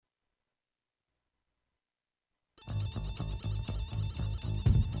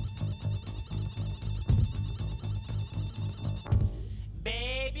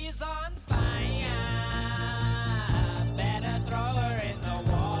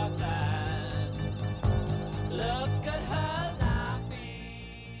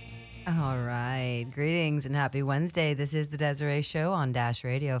Greetings and happy Wednesday. This is the Desiree Show on Dash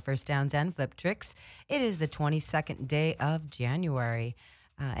Radio, First Downs and Flip Tricks. It is the 22nd day of January.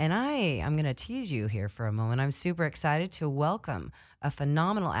 And I'm going to tease you here for a moment. I'm super excited to welcome a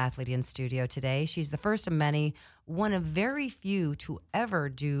phenomenal athlete in studio today. She's the first of many, one of very few to ever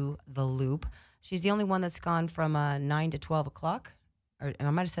do the loop. She's the only one that's gone from 9 to 12 o'clock. Or I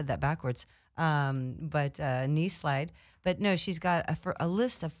might have said that backwards. But knee slide. But no, she's got a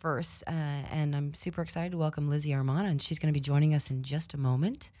list of firsts, and I'm super excited to welcome Lizzie Armana, and she's going to be joining us in just a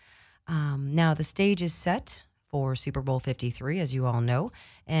moment. Now, the stage is set for Super Bowl 53, as you all know,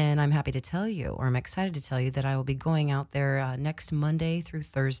 and I'm happy to tell you, or I'm excited to tell you, that I will be going out there next Monday through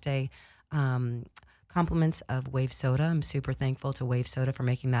Thursday. Compliments of Wave Soda. I'm super thankful to Wave Soda for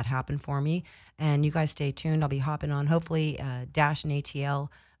making that happen for me. And you guys stay tuned. I'll be hopping on, hopefully, Dash and ATL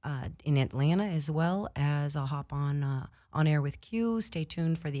in Atlanta, as well as I'll hop on air with Q. Stay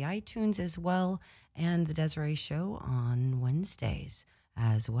tuned for the iTunes as well, and the Desiree Show on Wednesdays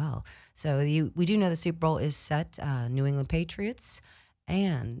as well. So we do know the Super Bowl is set, New England Patriots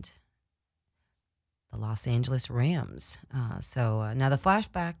and the Los Angeles Rams. So now the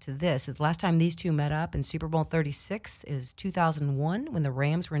flashback to this is the last time these two met up in Super Bowl 36 is 2001 when the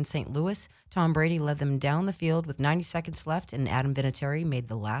Rams were in St. Louis. Tom Brady led them down the field with 90 seconds left, and Adam Vinatieri made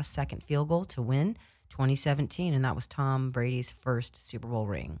the last second field goal to win 2017, and that was Tom Brady's first Super Bowl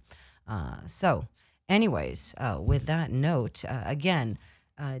ring. So anyways, with that note, again,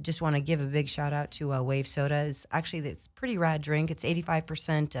 just want to give a big shout out to Wave Soda. It's pretty rad drink. It's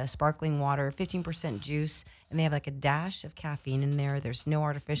 85% sparkling water, 15% juice, and they have like a dash of caffeine in there. There's no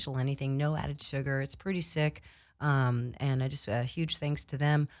artificial anything, no added sugar. It's pretty sick. And just a huge thanks to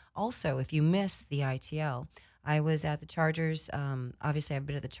them. Also, if you missed the ITL, I was at the Chargers. Obviously, I've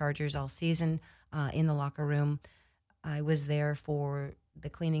been at the Chargers all season in the locker room. I was there for the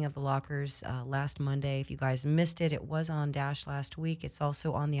cleaning of the lockers last Monday. If you guys missed it, it was on Dash last week. It's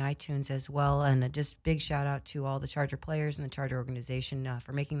also on the iTunes as well. And just big shout out to all the Charger players and the Charger organization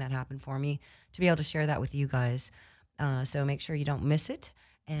for making that happen for me to be able to share that with you guys. So make sure you don't miss it.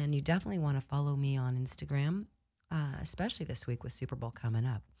 And you definitely want to follow me on Instagram, especially this week with Super Bowl coming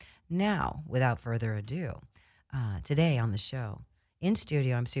up. Now, without further ado, today on the show, in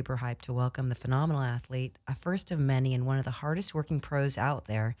studio, I'm super hyped to welcome the phenomenal athlete, a first of many and one of the hardest working pros out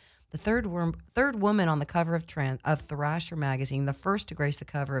there, the third woman on the cover of Thrasher magazine, the first to grace the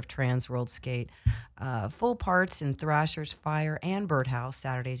cover of Trans World Skate, full parts in Thrasher's Fire and Birdhouse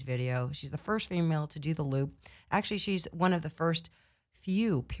Saturday's video. She's the first female to do the loop. Actually, she's one of the first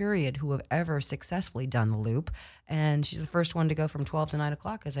few, period, who have ever successfully done the loop, and she's the first one to go from 12 to 9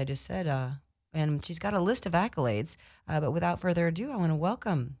 o'clock, as I just said, and she's got a list of accolades. But without further ado, I want to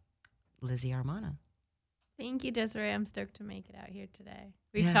welcome Lizzie Armana. Thank you, Desiree. I'm stoked to make it out here today.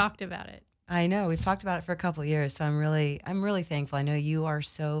 We've talked about it. I know. We've talked about it for a couple of years, so I'm really thankful. I know you are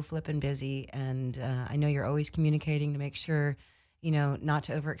so flippin' busy, and I know you're always communicating to make sure, not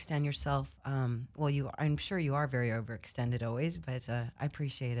to overextend yourself. I'm sure you are very overextended always, but I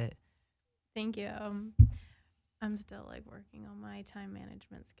appreciate it. Thank you. I'm still working on my time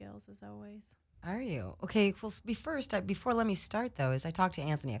management skills as always. Are you? Okay, well, before let me start, though, is I talked to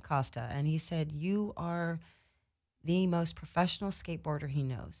Anthony Acosta, and he said you are the most professional skateboarder he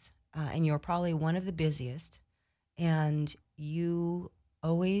knows, and you're probably one of the busiest, and you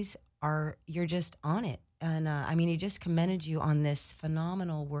always are, you're just on it. And, he just commended you on this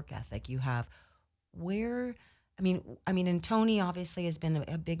phenomenal work ethic you have. And Tony obviously has been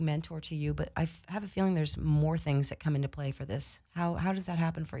a big mentor to you, but I have a feeling there's more things that come into play for this. How does that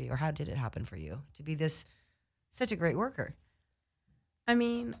happen for you, or how did it happen for you to be such a great worker? I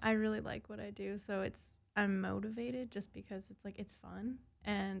really like what I do, so I'm motivated just because it's fun,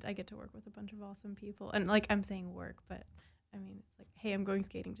 and I get to work with a bunch of awesome people. And I'm saying work, but it's hey, I'm going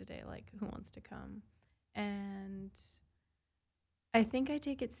skating today. Who wants to come? And I think I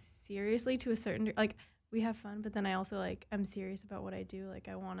take it seriously to a certain we have fun, but then I also I'm serious about what I do.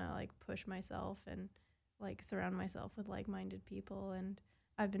 I want to push myself and surround myself with like-minded people. And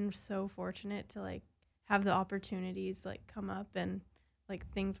I've been so fortunate to have the opportunities come up and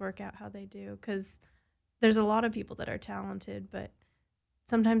things work out how they do. Because there's a lot of people that are talented, but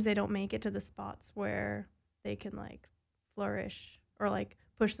sometimes they don't make it to the spots where they can flourish or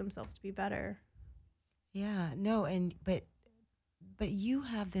push themselves to be better. Yeah, no, but you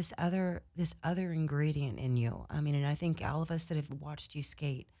have this other ingredient in you. And I think all of us that have watched you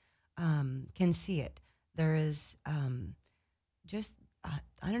skate can see it. There is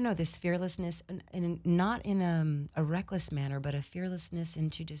this fearlessness, and not in a reckless manner, but a fearlessness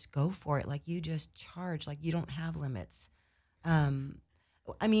into just go for it. You just charge, you don't have limits.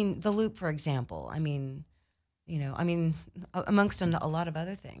 I mean, the loop, for example. I mean, amongst a lot of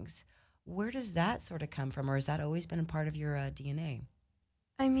other things. Where does that sort of come from, or has that always been a part of your DNA?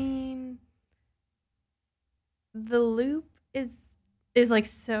 I mean, the loop is like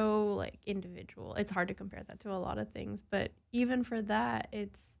so like individual. It's hard to compare that to a lot of things, but even for that,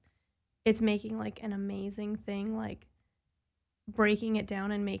 it's making like an amazing thing, like breaking it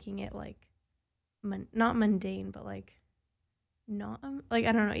down and making it like not mundane, but like not like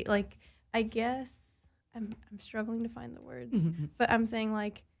I don't know, like I guess I'm struggling to find the words, but I'm saying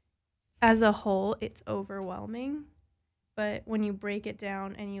like as a whole, it's overwhelming, but when you break it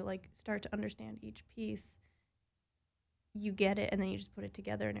down and you like start to understand each piece, you get it and then you just put it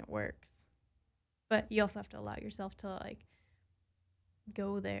together and it works. But you also have to allow yourself to like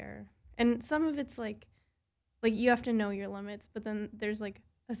go there. And some of it's like you have to know your limits, but then there's like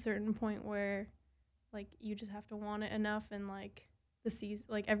a certain point where like you just have to want it enough and like the season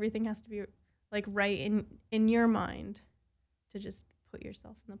like everything has to be like right in your mind to just put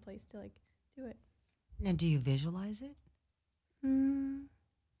yourself in the place to like do it. Now, do you visualize it? Mm.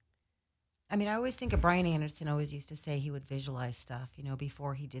 I mean, I always think of Brian Anderson always used to say he would visualize stuff,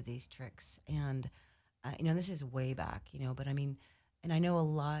 before he did these tricks. And, this is way back, but I mean, and I know a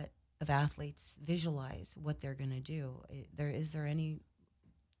lot of athletes visualize what they're going to do. Is there any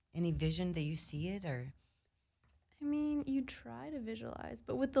vision that you see it, or? I mean, you try to visualize,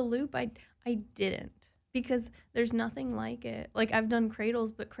 but with the loop, I didn't because there's nothing like it. Like I've done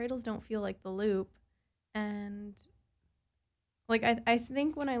cradles, but cradles don't feel like the loop. And like I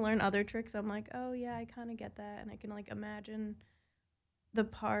think when I learn other tricks, I'm like, oh yeah, I kind of get that, and I can like imagine the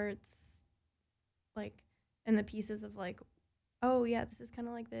parts, like and the pieces of like, oh yeah, this is kind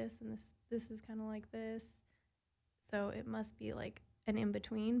of like this, and this is kind of like this. So it must be like an in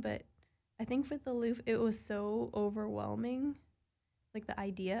between, but I think for the loop, it was so overwhelming, like the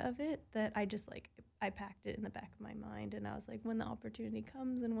idea of it, that I just like I packed it in the back of my mind, and I was like, when the opportunity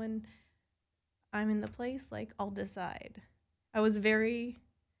comes and when I'm in the place, like I'll decide. I was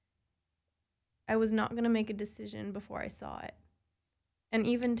not gonna make a decision before I saw it, and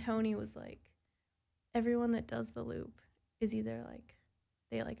even Tony was like, everyone that does the loop is either like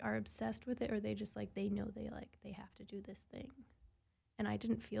they like are obsessed with it or they just like they know they have to do this thing, and I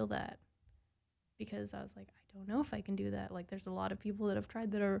didn't feel that. Because I was like, I don't know if I can do that. Like, there's a lot of people that have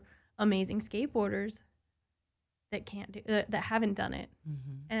tried that are amazing skateboarders that can't do that haven't done it.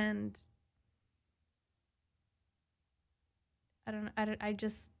 Mm-hmm. And I don't know. I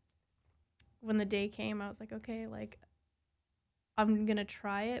just when the day came, I was like, okay, like I'm gonna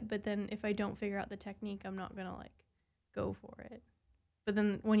try it. But then if I don't figure out the technique, I'm not gonna like go for it. But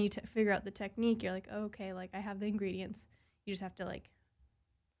then when you figure out the technique, you're like, oh, okay, like I have the ingredients. You just have to like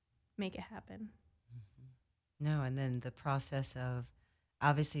make it happen. No, and then the process of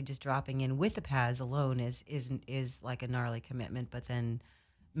obviously just dropping in with the pads alone is like a gnarly commitment, but then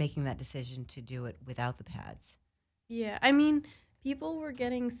making that decision to do it without the pads. Yeah, I mean, people were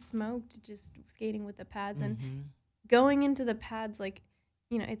getting smoked just skating with the pads and Mm-hmm. going into the pads, like,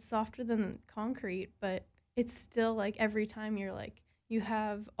 it's softer than concrete, but it's still like every time you're like, you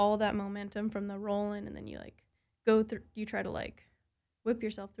have all that momentum from the rolling and then you like go through, you try to like whip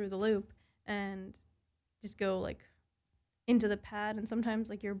yourself through the loop and just go like into the pad, and sometimes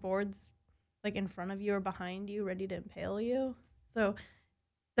like your board's like in front of you or behind you ready to impale you. So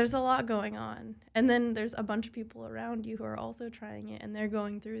there's a lot going on, and then there's a bunch of people around you who are also trying it, and they're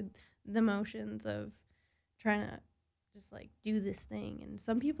going through the motions of trying to just like do this thing, and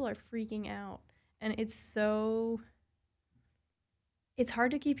some people are freaking out, and it's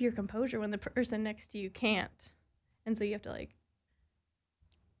hard to keep your composure when the person next to you can't, and so you have to like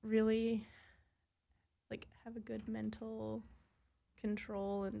really like have a good mental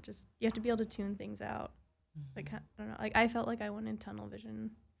control, and just you have to be able to tune things out. Mm-hmm. Like I don't know, like I felt like I went in tunnel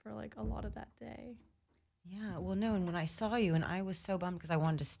vision for like a lot of that day. Yeah, well, no, and when I saw you, and I was so bummed because I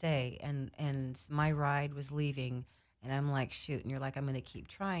wanted to stay, and my ride was leaving, and I'm like, shoot, and you're like, I'm going to keep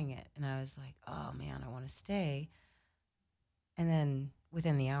trying it, and I was like, oh man, I want to stay, and then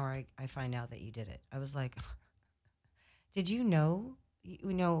within the hour, I find out that you did it. I was like, did you know?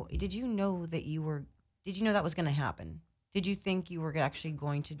 Did you know that you were? Did you know that was going to happen? Did you think you were actually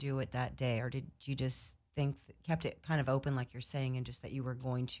going to do it that day, or did you just kept it kind of open, like you're saying, and just that you were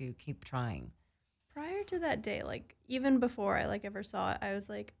going to keep trying? Prior to that day, like even before I like ever saw it, I was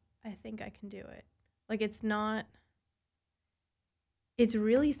like, I think I can do it. Like it's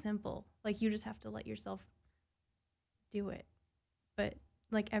really simple. Like you just have to let yourself do it. But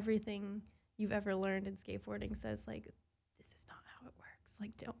like everything you've ever learned in skateboarding says like, this is not how it works.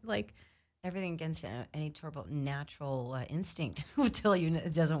 Like don't like Everything against any sort of natural instinct will tell you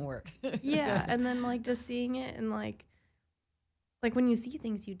it doesn't work. Yeah, and then like just seeing it and like when you see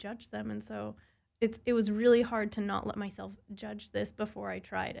things you judge them, and so it was really hard to not let myself judge this before I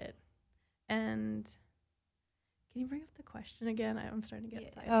tried it. And can you bring up the question again? I'm starting to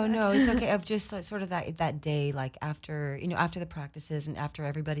get sidetracked. Oh no, it's okay. Of just like, sort of that day, like after after the practices and after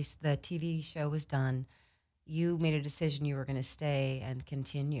the TV show was done, you made a decision you were going to stay and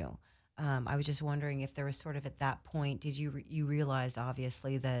continue. I was just wondering if there was sort of at that point, did you realized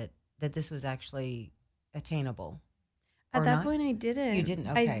obviously that this was actually attainable? At Or that not? point, I didn't. You didn't?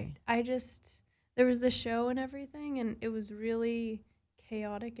 Okay. I just there was the show and everything, and it was really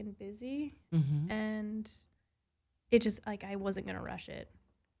chaotic and busy, Mm-hmm. and it just like I wasn't gonna rush it,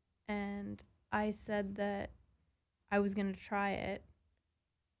 and I said that I was gonna try it,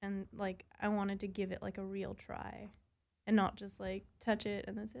 and like I wanted to give it like a real try, and not just like touch it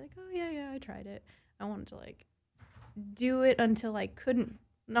and then say like, oh yeah, I tried it. I wanted to like do it until I couldn't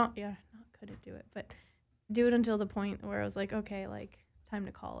not couldn't do it, but do it until the point where I was like, okay, like time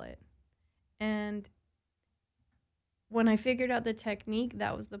to call it. And when I figured out the technique,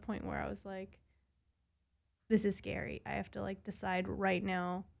 that was the point where I was like, this is scary. I have to like decide right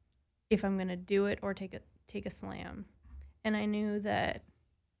now if I'm gonna do it or take a slam. And I knew that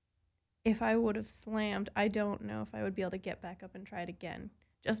if I would have slammed, I don't know if I would be able to get back up and try it again,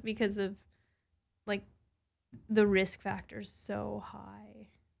 just because of like the risk factor's so high.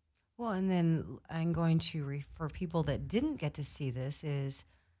 Well, and then I'm going to for people that didn't get to see this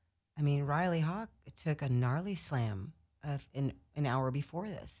Riley Hawk took a gnarly slam in an hour before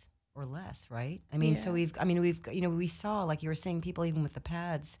this or less, right? So Yeah. we saw, like you were saying, people even with the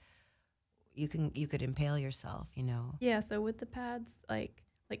pads, you could impale yourself. Yeah, so with the pads, like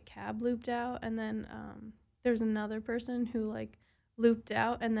Cab looped out, and then there's another person who like looped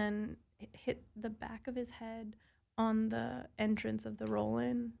out and then hit the back of his head on the entrance of the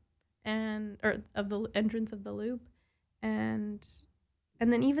roll-in or of the entrance of the loop, and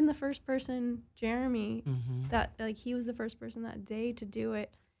then even the first person, Jeremy, Mm-hmm. that like he was the first person that day to do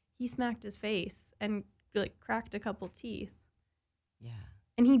it. He smacked his face and like cracked a couple teeth, Yeah.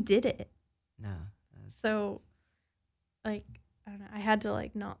 and he did it. No. So, like, I don't know. I had to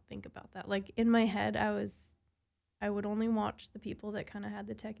like not think about that. Like in my head, I would only watch the people that kind of had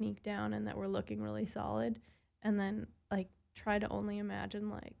the technique down and that were looking really solid, and then like try to only imagine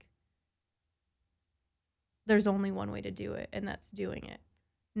like there's only one way to do it, and that's doing it.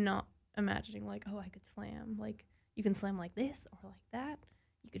 Not imagining like, oh, I could slam. Like you can slam like this or like that.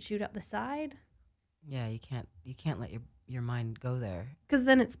 You could shoot out the side. Yeah, you can't let your mind go there. Because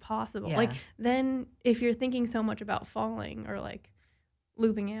then it's possible. Yeah. Like then if you're thinking so much about falling or like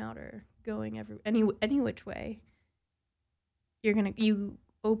looping out or going any which way, you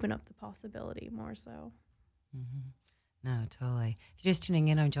open up the possibility more so. Mm-hmm. No, totally. If you're just tuning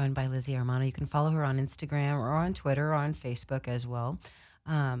in, I'm joined by Lizzie Armano. You can follow her on Instagram or on Twitter or on Facebook as well.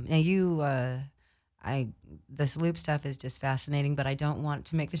 Now this loop stuff is just fascinating, but I don't want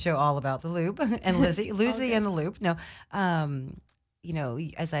to make the show all about the loop and Lizzie Okay. and the loop. No,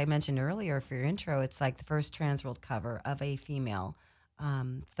 as I mentioned earlier for your intro, it's like the first trans world cover of a female,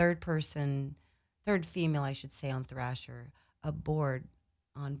 third female, I should say, on Thrasher, a board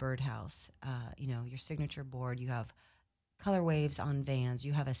on Birdhouse. Your signature board. You have color waves on Vans.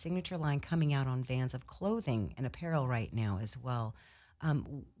 You have a signature line coming out on Vans of clothing and apparel right now as well.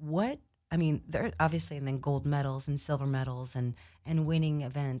 There obviously, and then gold medals and silver medals and winning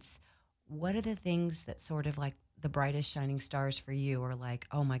events. What are the things that sort of like the brightest shining stars for you, or like,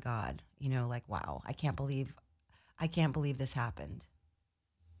 oh my God, like, wow, I can't believe this happened.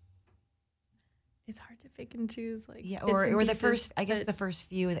 It's hard to pick and choose. Like Yeah, bits and or the pieces, first, I guess but, the first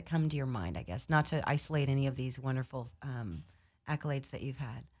few that come to your mind, I guess, not to isolate any of these wonderful accolades that you've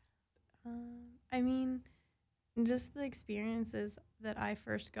had. I mean, just the experiences that I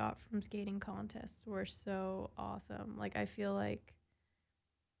first got from skating contests were so awesome. Like I feel like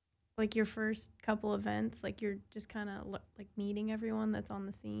your first couple events, like you're just kind of like meeting everyone that's on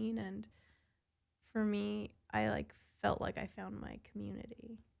the scene, and for me, I like felt like I found my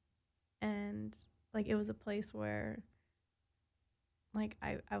community, and like it was a place where like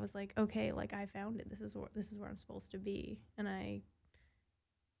I was like, okay, like I found it. This is where I'm supposed to be, and I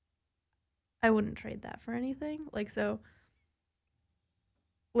wouldn't trade that for anything. Like so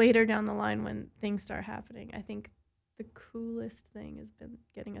later down the line when things start happening, I think the coolest thing has been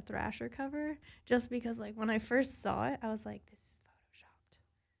getting a Thrasher cover, just because like when I first saw it, I was like, this is photoshopped.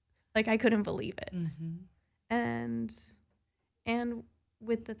 Like I couldn't believe it. Mm-hmm. And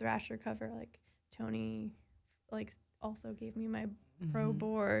with the Thrasher cover, like Tony like also gave me my pro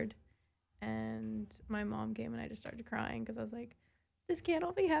board, and my mom came and I just started crying because I was like, this can't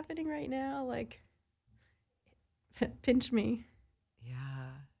all be happening right now. Like, pinch me. Yeah.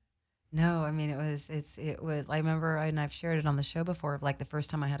 No, I mean it was. I remember, and I've shared it on the show before. Like the first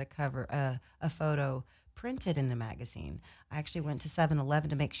time I had a cover, a photo printed in a magazine. I actually went to 7-Eleven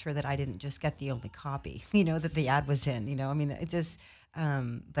to make sure that I didn't just get the only copy. That the ad was in. I mean, it just.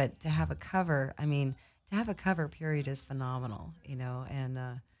 But to have a cover, I mean, to have a cover period is phenomenal. And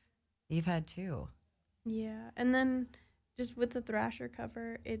you've had two. Yeah, and then just with the Thrasher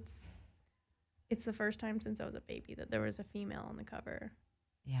cover, it's the first time since I was a baby that there was a female on the cover.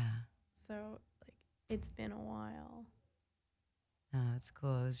 Yeah. So like it's been a while. Oh, that's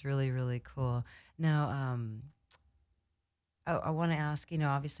cool. It was really, really cool. Now, I want to ask,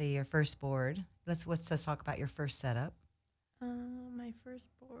 obviously your first board. Let's talk about your first setup. My first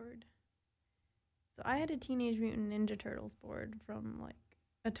board. So I had a Teenage Mutant Ninja Turtles board from like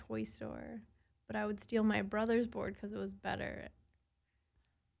a toy store, but I would steal my brother's board because it was better.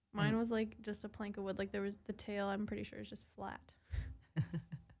 Mine was like just a plank of wood. Like there was the tail, I'm pretty sure, is just flat.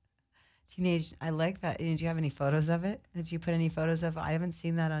 I like that. Did you have any photos of it? Did you put any photos of it? I haven't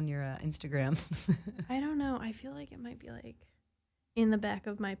seen that on your Instagram. I don't know. I feel like it might be like in the back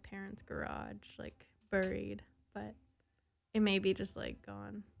of my parents' garage, like buried, but it may be just like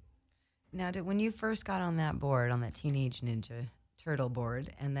gone. Now, when you first got on that board, on that Teenage Ninja Turtle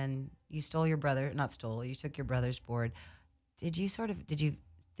board, and then you took your brother's board, did you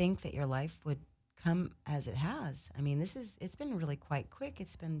think that your life would come as it has? I mean, it's been really quite quick.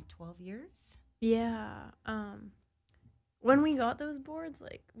 It's been 12 years. Yeah. When we got those boards,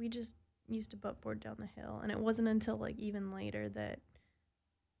 like we just used to butt board down the hill, and it wasn't until like even later that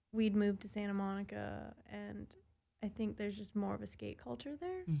we'd moved to Santa Monica, and I think there's just more of a skate culture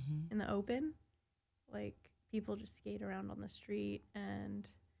there in the open. Like people just skate around on the street, and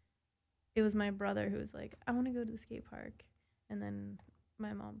it was my brother who was like, I want to go to the skate park. And then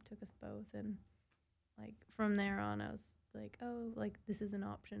my mom took us both, and like from there on I was like, oh, like this is an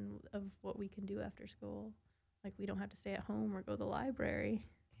option of what we can do after school. Like we don't have to stay at home or go to the library.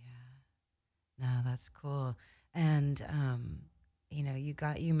 Yeah. No, that's cool. And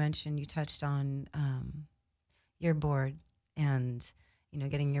you touched on your board and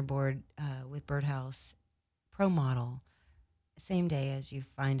getting your board with Birdhouse Pro Model same day as you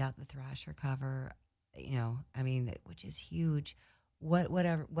find out the Thrasher cover. I mean, which is huge.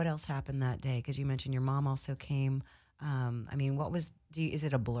 What else happened that day? Because you mentioned your mom also came. I mean, is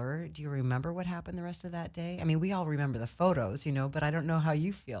it a blur? Do you remember what happened the rest of that day? I mean, we all remember the photos, but I don't know how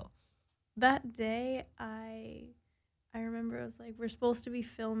you feel. That day, I remember it was like, we're supposed to be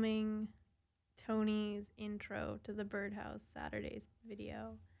filming Tony's intro to the Birdhouse Saturdays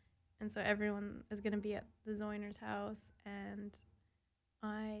video. And so everyone is going to be at the Zoiner's house, and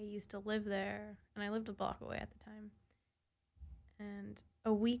I used to live there, and I lived a block away at the time. And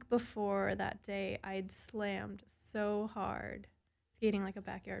a week before that day, I'd slammed so hard, skating like a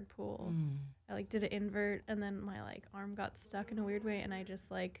backyard pool. I like did an invert, and then my like arm got stuck in a weird way, and I just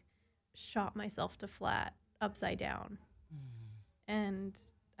like shot myself to flat upside down. And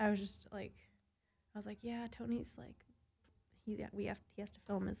I was like, yeah, Tony's like, he has to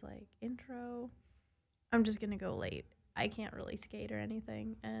film his like intro. I'm just gonna go late. I can't really skate or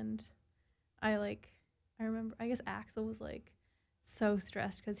anything. And I remember, I guess Axel was like so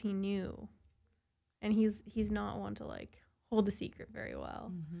stressed because he knew, and he's not one to like hold a secret very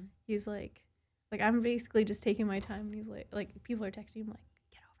well. He's like I'm basically just taking my time, and he's like people are texting him like,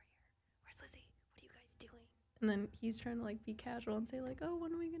 get over here, where's Lizzie, what are you guys doing? And then he's trying to like be casual and say like, oh,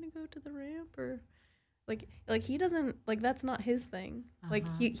 when are we gonna go to the ramp? Or like he doesn't, like that's not his thing. Like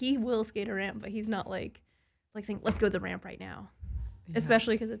he will skate a ramp, but he's not like saying let's go to the ramp right now. Yeah.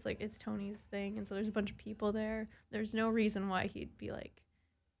 Especially because it's Tony's thing, and so there's a bunch of people there. There's no reason why he'd be like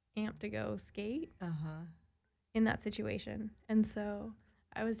amped to go skate in that situation. And so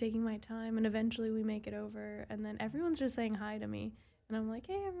I was taking my time, and eventually we make it over, and then everyone's just saying hi to me, and I'm like,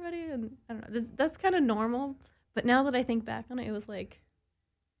 hey everybody, and I don't know, that's kind of normal. But now that I think back on it, it was like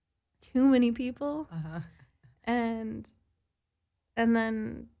too many people. And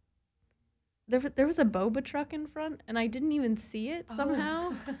then there was a boba truck in front, and I didn't even see it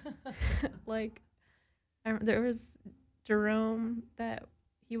somehow. Like there was Jerome, that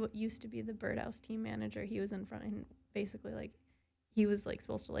he used to be the Birdhouse team manager. He was in front, and basically like he was like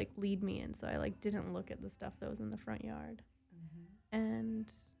supposed to like lead me, and so I like didn't look at the stuff that was in the front yard.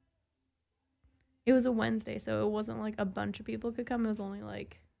 And it was a Wednesday, so it wasn't like a bunch of people could come. It was only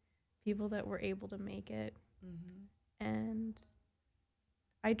like people that were able to make it. And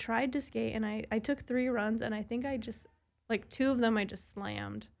I tried to skate, and I took 3 runs, and I think I just, like 2 of them I just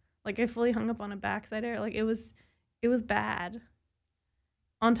slammed. Like I fully hung up on a backside air. Like it was bad.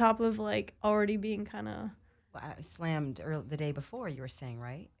 On top of like already being kind of Well, I slammed the day before, you were saying,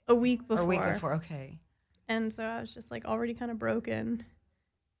 right? a week Or a week before. before, okay. And so I was just like already kind of broken.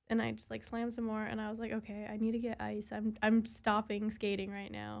 And I just like slammed some more and I was like, okay, I need to get ice. I'm stopping skating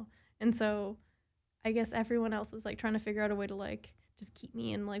right now. And so I guess everyone else was like trying to figure out a way to like just keep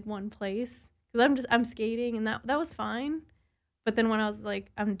me in like one place cuz I'm skating and that was fine. But then when I was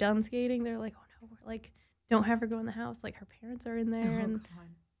like I'm done skating, they're like, "Oh no, we're like don't have her go in the house. Like her parents are in there." Oh, And God.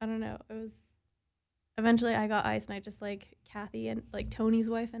 I don't know. It was eventually I got ice and I just like Kathy and like Tony's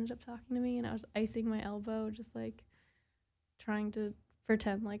wife ended up talking to me and I was icing my elbow just like trying to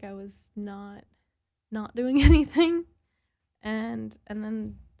pretend like I was not doing anything. And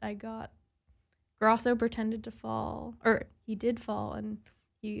then I got Grosso pretended to fall or he did fall and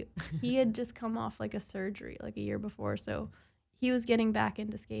he had just come off like a surgery like a year before, so he was getting back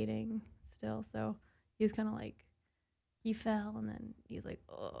into skating still. So he was kind of like he fell and then he's like,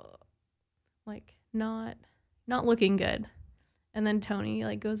 oh, like not looking good. And then Tony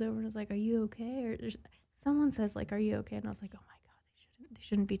like goes over and is like, "Are you okay?" Or someone says like, "Are you okay?" And I was like, "Oh my god, they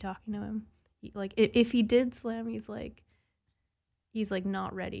shouldn't be talking to him." He, like if he did slam, he's like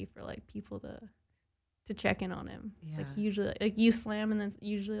not ready for like people to check in on him. Yeah. Like he usually like you slam and then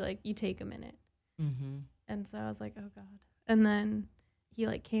usually like you take a minute. Mm-hmm. And so I was like, "Oh god." And then he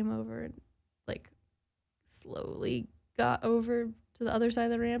like came over and like slowly got over to the other side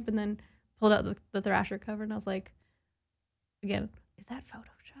of the ramp and then pulled out the Thrasher cover and I was like, again, is that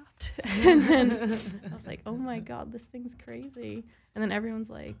photoshopped? And then I was like, oh my god, this thing's crazy. And then everyone's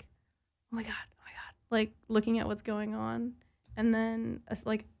like, oh my god, like looking at what's going on. And then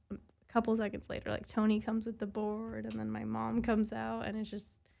like a couple seconds later, like Tony comes with the board and then my mom comes out and it's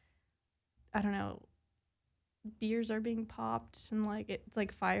just, I don't know, beers are being popped and like it's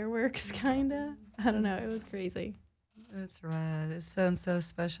like fireworks kind of. I don't know, it was crazy. That's rad. It sounds so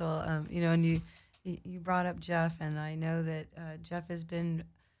special. And you brought up Jeff, and I know that Jeff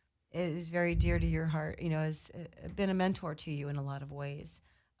is very dear to your heart. Has been a mentor to you in a lot of ways.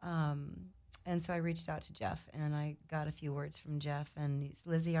 And so I reached out to Jeff, and I got a few words from Jeff. And he's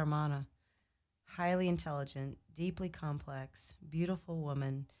Lizzie Armana, highly intelligent, deeply complex, beautiful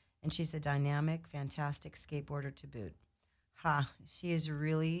woman, and she's a dynamic, fantastic skateboarder to boot. She is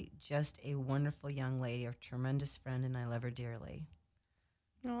really just a wonderful young lady, a tremendous friend, and I love her dearly.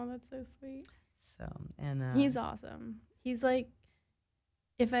 Oh, that's so sweet. So, and he's awesome. He's like,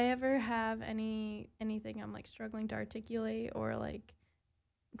 if I ever have anything I'm like struggling to articulate or like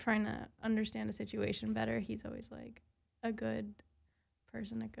trying to understand a situation better, he's always like a good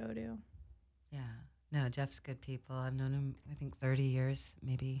person to go to. Yeah. No, Jeff's good people. I've known him, I think, 30 years,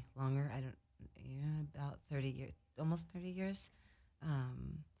 maybe longer. About 30 years, almost 30 years.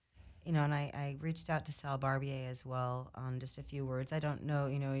 And I reached out to Sal Barbier as well on just a few words. I don't know,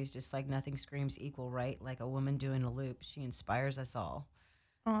 he's just like nothing screams equal, right? Like a woman doing a loop. She inspires us all.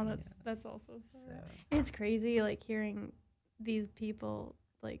 Oh, that's also so. It's crazy, like hearing these people,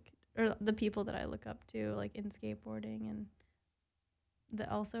 like, or the people that I look up to, like in skateboarding, and that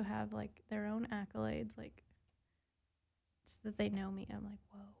also have like their own accolades, like just that they know me. I'm like,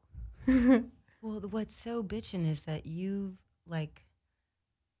 whoa. Well, what's so bitchin' is that you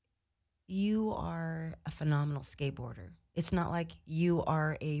are a phenomenal skateboarder. It's not like you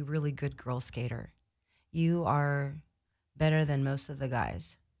are a really good girl skater. You are better than most of the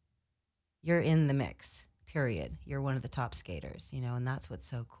guys. You're in the mix, period. You're one of the top skaters, and that's what's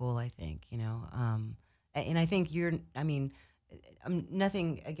so cool, I think, and I think I'm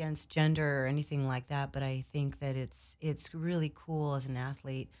nothing against gender or anything like that, but I think that it's really cool as an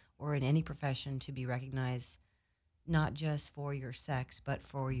athlete or in any profession to be recognized not just for your sex, but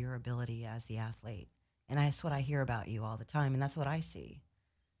for your ability as the athlete. And that's what I hear about you all the time, and that's what I see.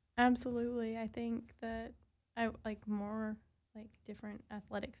 Absolutely. I think that I like more like different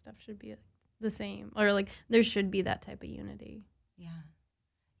athletic stuff should be the same, or like there should be that type of unity. Yeah.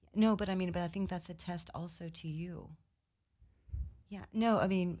 No, but I think that's a test also to you. Yeah. No,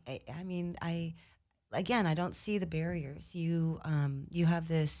 I again, I don't see the barriers. You have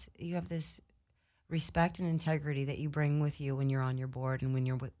this respect and integrity that you bring with you when you're on your board and when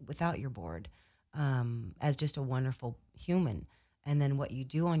you're without your board, as just a wonderful human. And then what you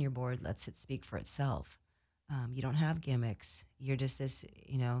do on your board lets it speak for itself. You don't have gimmicks. You're just this,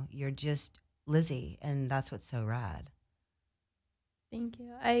 you're just Lizzie, and that's what's so rad. Thank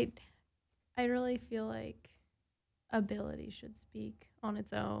you. I really feel like ability should speak on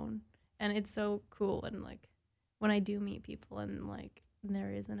its own, and it's so cool. And like when I do meet people and like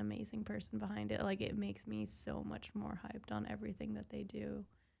there is an amazing person behind it, like it makes me so much more hyped on everything that they do.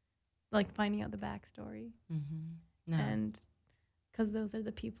 like finding out the backstory. No. And because those are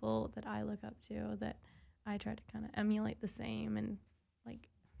the people that I look up to, that I try to kind of emulate the same and like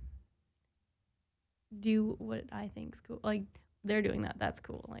do what I think's cool. Like they're doing that. That's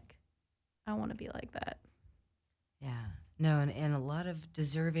cool. Like I want to be like that. Yeah. No, and a lot of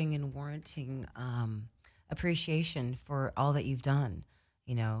deserving and warranting appreciation for all that you've done.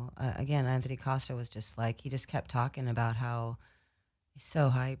 Again, Anthony Costa was just like, he just kept talking about how he's so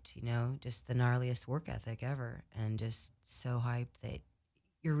hyped, just the gnarliest work ethic ever. And just so hyped that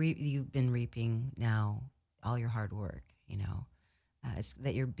you've been reaping now all your hard work, it's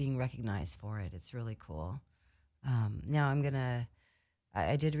that you're being recognized for it. It's really cool. Now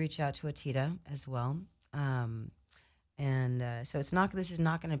I did reach out to Atita as well. And so this is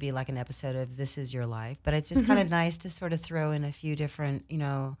not going to be like an episode of This Is Your Life, but it's just kind of nice to sort of throw in a few different,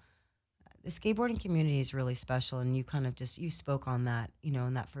 the skateboarding community is really special. And you kind of you spoke on that,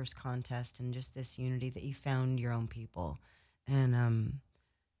 in that first contest, and just this unity that you found your own people. And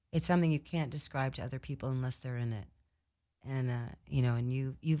it's something you can't describe to other people unless they're in it. And, and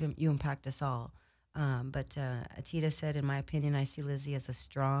you impact us all. But Atita said, in my opinion, I see Lizzie as a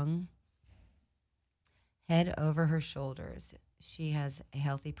strong head over her shoulders. She has a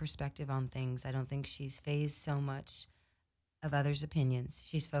healthy perspective on things. I don't think she's fazed so much of others' opinions.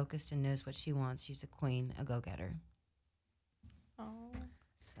 She's focused and knows what she wants. She's a queen, a go-getter. Oh.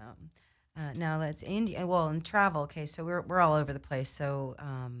 So now let's India. Well, in travel. Okay, so we're all over the place. So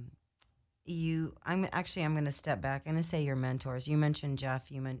I'm going to step back. I'm going to say your mentors. You mentioned Jeff.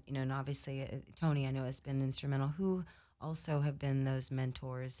 And obviously Tony, I know, has been instrumental. Who also have been those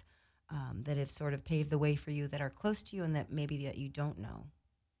mentors that have sort of paved the way for you, that are close to you, and that maybe that you don't know?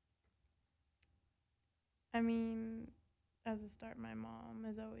 I mean, as a start, my mom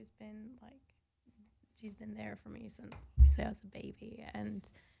has always been like, she's been there for me since I was a baby, and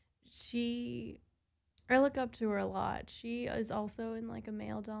I look up to her a lot. She is also in like a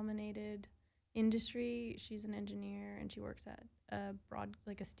male-dominated industry. She's an engineer, and she works at a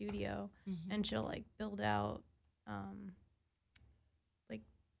studio, and she'll like build out,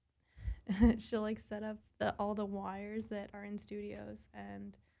 she'll like set up all the wires that are in studios,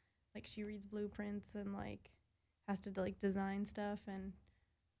 and like she reads blueprints and like has to like design stuff, and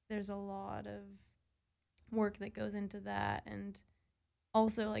there's a lot of work that goes into that. And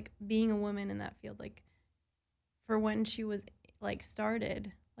also like being a woman in that field, like for when she was like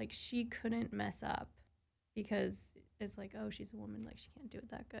started, like she couldn't mess up because it's like, oh, she's a woman, like she can't do it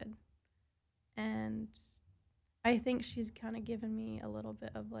that good. And I think she's kind of given me a little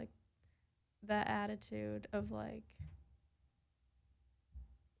bit of like that attitude of like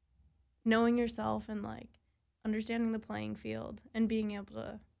knowing yourself and like understanding the playing field and being able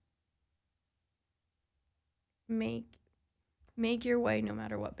to make your way no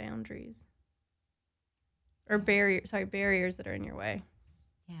matter what boundaries or barriers that are in your way.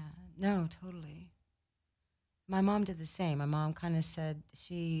 Yeah, no, totally. My mom did the same. My mom kind of said,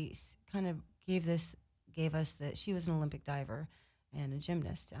 she kind of gave us that she was an Olympic diver and a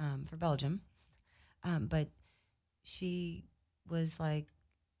gymnast for Belgium. But she was like,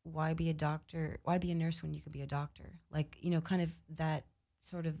 why be a doctor? Why be a nurse when you could be a doctor? Like, kind of that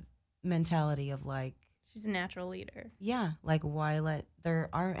sort of mentality of like, she's a natural leader. Yeah, like why those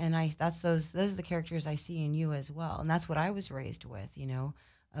are the characters I see in you as well. And that's what I was raised with,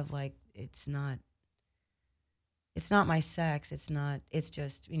 of like, it's not my sex, it's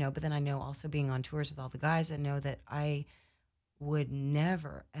just, but then I know also being on tours with all the guys, I know that I would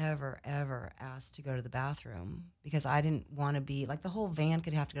never, ever, ever ask to go to the bathroom because I didn't want to be like, the whole van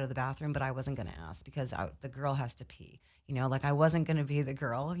could have to go to the bathroom, but I wasn't going to ask because the girl has to pee, like I wasn't going to be the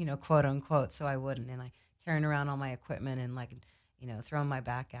girl, quote unquote. So I wouldn't. And I carrying around all my equipment and like, throwing my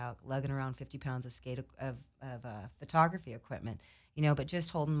back out, lugging around 50 pounds of photography equipment, but just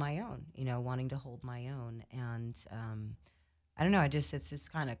holding my own, wanting to hold my own. And I don't know. It's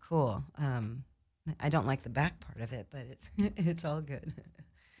kind of cool. I don't like the back part of it, but it's all good.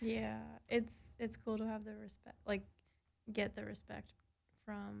 Yeah, it's cool to have the respect, like get the respect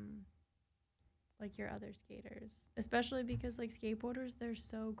from like your other skaters, especially because like skateboarders, they're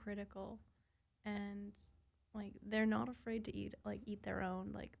so critical, and like they're not afraid to eat their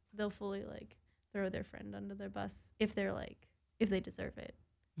own. Like they'll fully like throw their friend under their bus if they deserve it.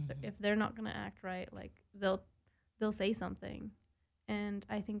 Mm-hmm. If they're not gonna act right, like they'll say something, and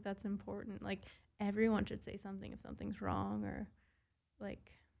I think that's important. Like everyone should say something if something's wrong, or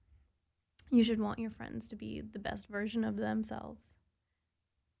like you should want your friends to be the best version of themselves.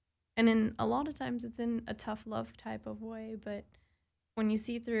 And in a lot of times it's in a tough love type of way, but when you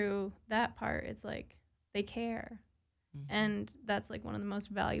see through that part, it's like they care. And that's like one of the most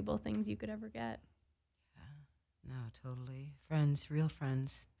valuable things you could ever get. Yeah. No, totally. Friends, real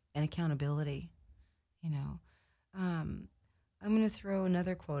friends, and accountability. You know, um, I'm going to throw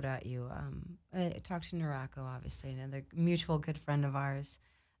another quote at you. I talked to Narako, obviously, another mutual good friend of ours.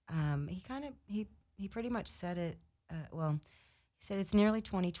 He pretty much said it. Well, he said it's nearly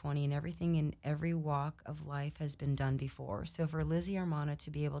 2020, and everything in every walk of life has been done before. So for Lizzie Armana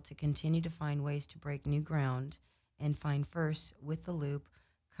to be able to continue to find ways to break new ground and find first with the Loop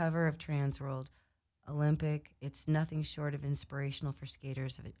cover of Transworld Olympic, it's nothing short of inspirational for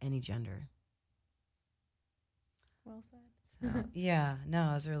skaters of any gender. Well said. So yeah,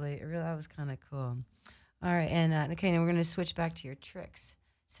 no, it was really that was kind of cool. All right, and okay, now we're gonna switch back to your tricks.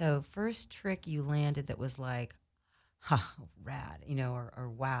 So first trick you landed that was like, ha, rad, or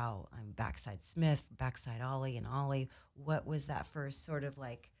wow, I'm backside Smith, backside ollie, and ollie. What was that first sort of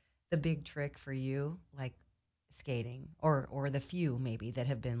like the big trick for you, like skating, or the few maybe that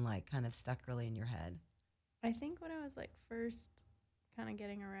have been like kind of stuck really in your head? I think when I was like first kind of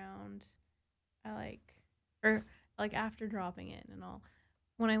getting around, I or like after dropping it and all,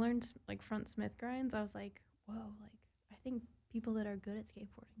 when I learned like front Smith grinds, I was like, whoa, like I think people that are good at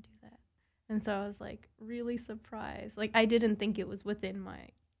skateboarding do that. And so I was like really surprised. Like I didn't think it was within my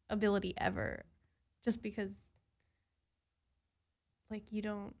ability ever, just because like you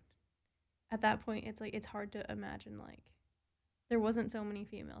don't, at that point it's like it's hard to imagine, like there wasn't so many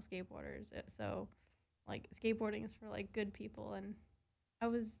female skateboarders. So like skateboarding is for like good people, and I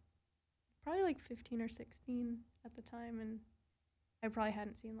was probably like 15 or 16 at the time, and I probably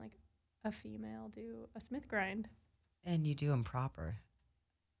hadn't seen like a female do a Smith grind. And you do them proper.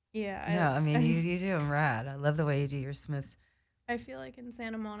 Yeah. No, I mean you do them rad. I love the way you do your Smiths. I feel like in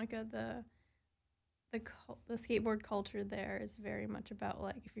Santa Monica, the skateboard culture there is very much about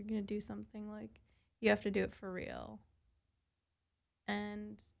like if you're gonna do something, like you have to do it for real.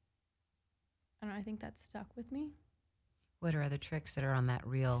 And I don't know, I think that stuck with me. What are other tricks that are on that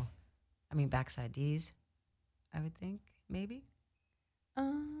real? I mean, backside D's, I would think maybe.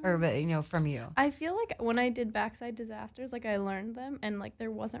 But from you. I feel like when I did backside disasters, like I learned them, and like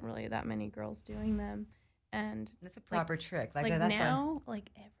there wasn't really that many girls doing them, and that's a proper trick. Like that's now, like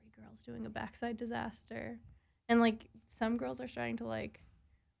every girl's doing a backside disaster, and like some girls are starting to like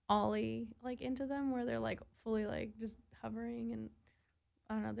ollie like into them, where they're like fully like just hovering, and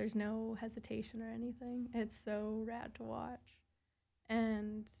I don't know, there's no hesitation or anything. It's so rad to watch.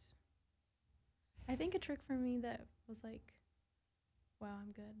 And I think a trick for me that was like, wow,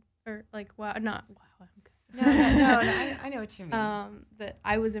 I'm good. Or like, wow, not wow, I'm good. No, I know what you mean. That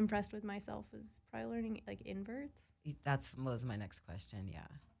I was impressed with myself was probably learning like inverts. That was my next question, yeah.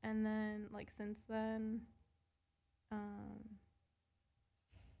 And then like since then, I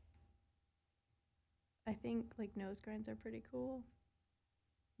think like nose grinds are pretty cool.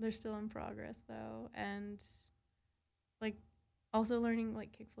 They're still in progress though. And like also learning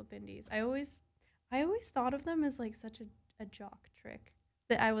like kickflip indies. I always thought of them as like such a jock trick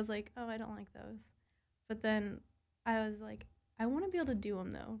that I was like, oh, I don't like those. But then I was like, I want to be able to do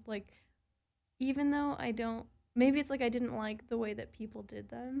them though. Like, even though I don't, maybe it's like I didn't like the way that people did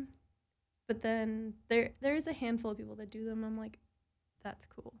them. But then there is a handful of people that do them. I'm like, that's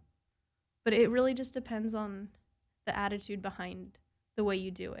cool. But it really just depends on the attitude behind the way you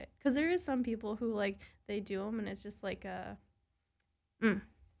do it. Because there is some people who like, they do them and it's just like a,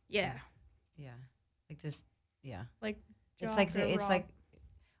 yeah. Yeah. Like just, yeah. Like, it's like,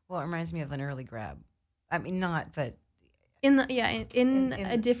 well, it reminds me of an early grab. I mean, not, but. In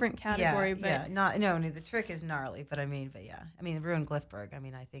a different category, yeah, but. Yeah, the trick is gnarly, but yeah. I mean, Ruin Glifberg, I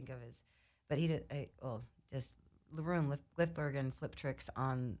think of as, but he did, just Ruin Glifberg and flip tricks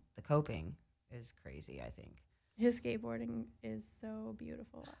on the coping is crazy, I think. His skateboarding is so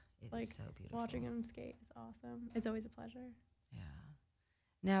beautiful. It's so beautiful. Watching him skate is awesome. It's always a pleasure. Yeah.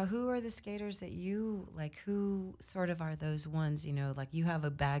 Now, who are the skaters that you like? Who sort of are those ones, like you have a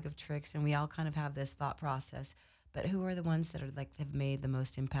bag of tricks and we all kind of have this thought process, but who are the ones that are like have made the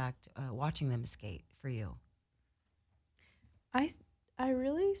most impact watching them skate for you? I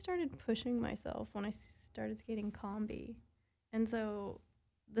really started pushing myself when I started skating combi. And so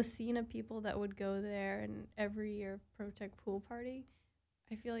the scene of people that would go there and every year ProTech pool party,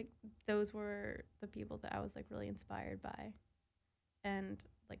 I feel like those were the people that I was like really inspired by. And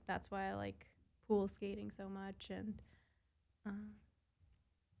like that's why I like pool skating so much. And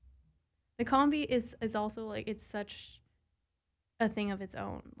the combi is also like, it's such a thing of its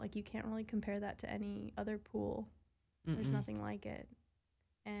own. Like you can't really compare that to any other pool. There's nothing like it.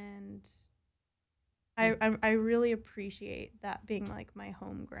 And I really appreciate that being like my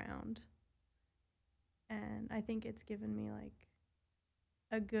home ground. and I think it's given me like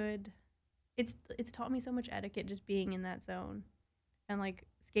a good. It's taught me so much etiquette just being in that zone, and like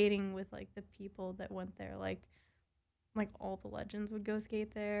skating with like the people that went there, like all the legends would go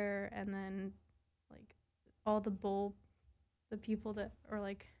skate there, and then like all the people that are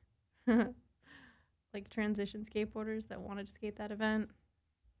like like transition skateboarders that wanted to skate that event.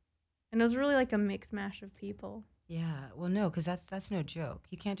 And it was really like a mix mash of people. Yeah, well, no, because that's no joke.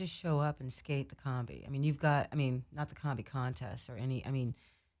 You can't just show up and skate the combi. I mean, you've got, I mean, not the combi contest or any. I mean,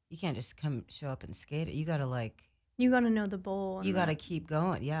 you can't just come show up and skate it. You got to like, You got to know the bowl. And you got to keep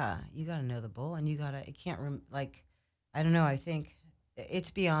going. Yeah, you got to know the bowl, and you got to. It can't like, I don't know. I think it's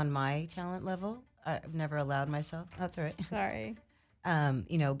beyond my talent level. I've never allowed myself. That's all right. Sorry.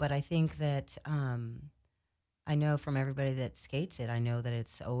 You know, but I think that I know from everybody that skates it, I know that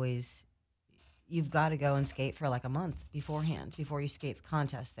it's always you've got to go and skate for like a month beforehand before you skate the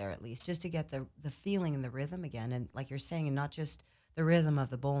contest there at least just to get the feeling and the rhythm again, and like you're saying, and not just the rhythm of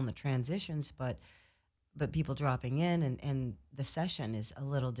the bowl and the transitions, but people dropping in, and the session is a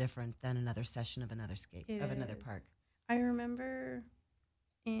little different than another session of another skate It of another is. park. I remember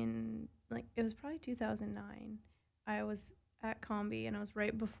in like it was probably 2009. I was at Combi and I was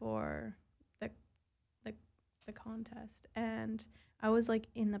right before the the the contest, and I was like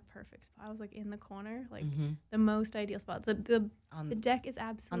in the perfect spot. I was like in the corner, like the most ideal spot. The deck is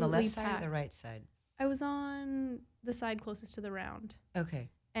absolutely on the left side packed. or the right side? I was on the side closest to the round, Okay.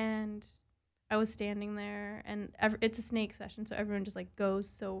 and I was standing there, and it's a snake session, so everyone just like goes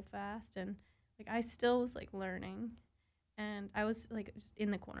so fast, and like I still was like learning, and I was like just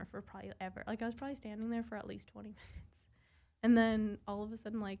in the corner for probably ever. Like I was probably standing there for at least 20 minutes, and then all of a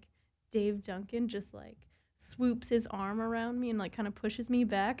sudden like Dave Duncan just like swoops his arm around me and like kind of pushes me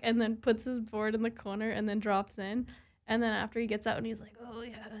back, and then puts his board in the corner and then drops in, and then after he gets out and he's like, "Oh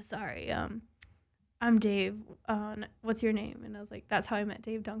yeah, sorry, I'm Dave. What's your name?" And I was like, "That's how I met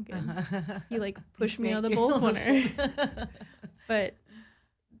Dave Duncan." He like pushed me out of the bowl corner. But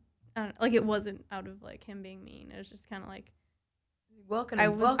I don't know, like it wasn't out of like him being mean. It was just kind of like I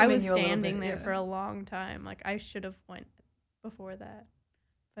was standing there for a long time. Like I should have went before that.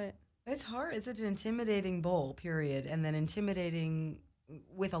 But it's hard. It's an intimidating bowl, period, and then intimidating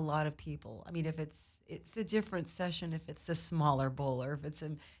with a lot of people. I mean, if it's a different session if it's a smaller bowl, or if it's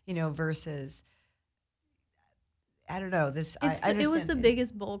versus I don't know. it was the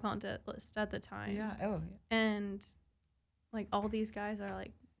biggest bowl contest at the time. Yeah. Oh. Yeah. And like all these guys are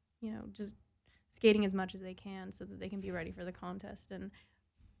like, just skating as much as they can so that they can be ready for the contest. And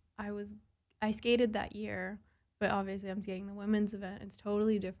I skated that year, but obviously I'm skating the women's event. It's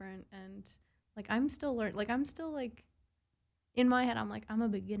totally different. And like, I'm still learning, like, I'm still like, in my head, I'm like, I'm a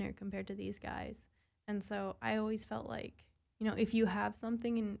beginner compared to these guys. And so I always felt like, if you have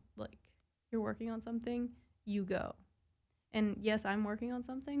something and like you're working on something, you go. And yes, I'm working on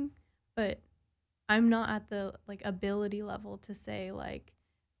something, but I'm not at the like ability level to say like,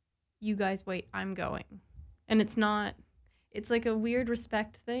 you guys wait, I'm going. And it's like a weird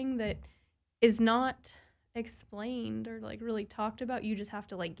respect thing that is not explained or like really talked about. You just have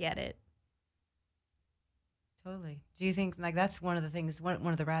to like get it. Totally. Do you think like that's one of the things, one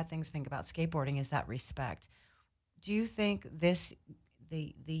of the rad things to think about skateboarding is that respect? Do you think the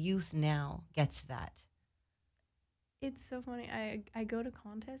youth now gets that? It's so funny. I go to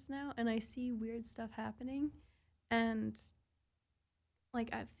contests now and I see weird stuff happening, and like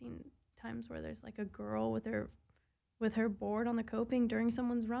I've seen times where there's like a girl with her board on the coping during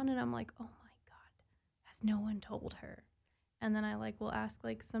someone's run, and I'm like, oh my god, has no one told her? And then I like will ask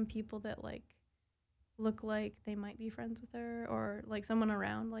like some people that like look like they might be friends with her, or like someone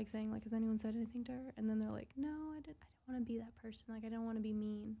around like saying like, has anyone said anything to her? And then they're like, no, I don't want to be that person. Like I don't want to be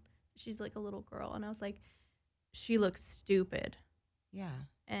mean. She's like a little girl. And I was like, she looks stupid. Yeah.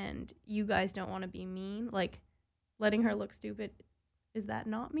 And you guys don't want to be mean. Like letting her look stupid, is that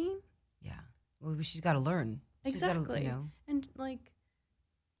not mean? Yeah. Well, she's got to learn. Exactly. And like,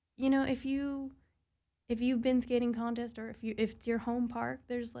 if you've been skating contest, or if it's your home park,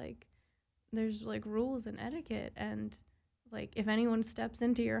 there's rules and etiquette, and like if anyone steps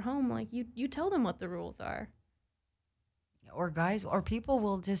into your home, like you tell them what the rules are. Or guys or people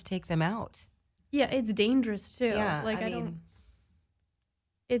will just take them out. Yeah, it's dangerous too. Yeah, like I don't.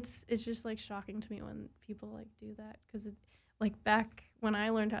 It's just like shocking to me when people like do that, because like back when I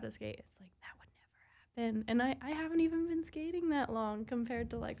learned how to skate, it's like that would never happen, and I haven't even been skating that long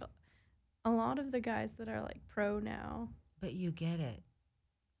compared to like a lot of the guys that are like pro now. But you get it.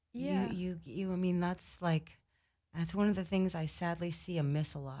 Yeah. You I mean, that's one of the things I sadly see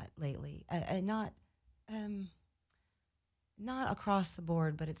amiss a lot lately. not across the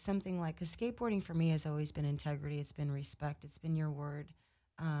board, but it's something like, because skateboarding for me has always been integrity, it's been respect, it's been your word.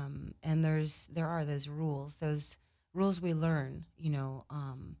 And there are those rules we learn,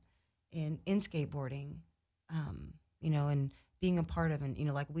 in skateboarding, and being a part of,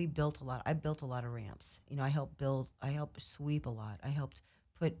 and, like I built a lot of ramps. I helped sweep a lot. I helped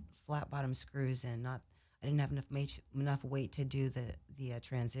put flat bottom screws in, not, I didn't have enough weight to do the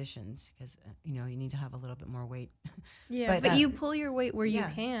transitions because you need to have a little bit more weight. Yeah, but you pull your weight where you yeah,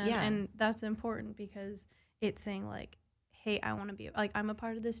 can, yeah. and that's important because it's saying like, hey, I want to be like, I'm a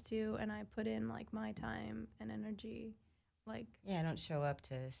part of this too, and I put in like my time and energy. Like, Yeah, I don't show up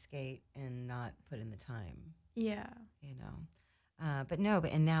to skate and not put in the time. yeah.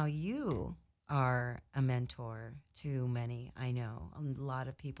 And now you are a mentor to many. I know a lot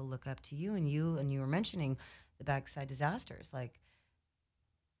of people look up to you, and you were mentioning the backside disasters, like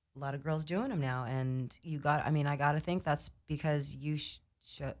a lot of girls doing them now, and I got to think that's because you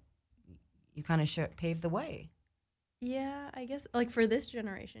you kind of paved the way. Yeah, I guess like for this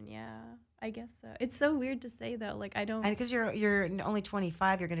generation, yeah, I guess so. It's so weird to say though, like I don't. And because you're only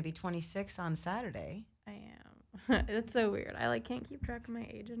 25, you're going to be 26 on Saturday. I am. It's so weird. I like can't keep track of my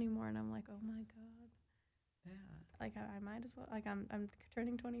age anymore, and I'm like, oh my god. Yeah. Like I might as well. Like I'm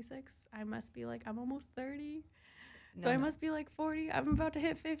turning 26. I must be like I'm almost 30. So I must be like 40. I'm about to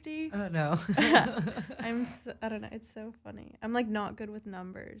hit 50. Oh no. I don't know. It's so funny. I'm like not good with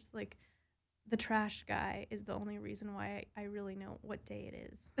numbers. Like the trash guy is the only reason why I really know what day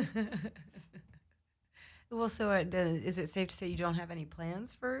it is. Well, so is it safe to say you don't have any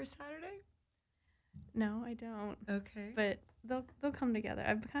plans for Saturday? No, I don't. Okay. But they'll come together.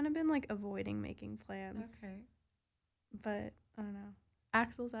 I've kind of been like avoiding making plans. Okay. But I don't know.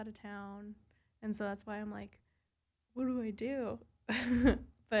 Axel's out of town, and so that's why I'm like, what do I do?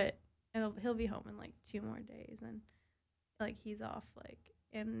 But he'll be home in like 2 more days, and like he's off like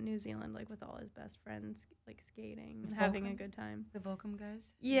in New Zealand like with all his best friends like skating and having a good time. The Volcom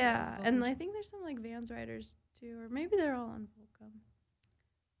guys? Yeah, and I think there's some like Vans riders too, or maybe they're all on Volcom.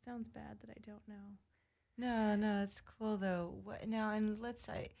 Sounds bad that I don't know. No, it's cool though. What now? And let's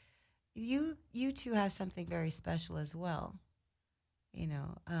say you two have something very special as well.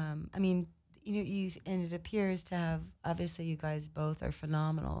 I mean, and it appears to have, obviously you guys both are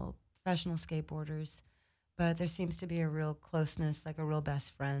phenomenal professional skateboarders, but there seems to be a real closeness, like a real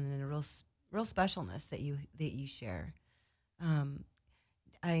best friend, and a real specialness that you share.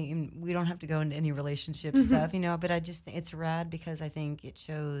 We don't have to go into any relationship stuff, but I just think it's rad because I think it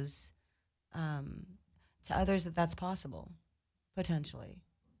shows to others that that's possible, potentially.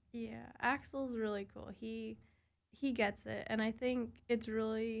 Yeah, Axel's really cool. He gets it, and I think it's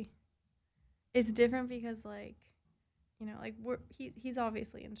different because like, like he's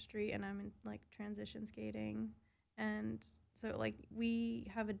obviously in street and I'm in like transition skating, and so like we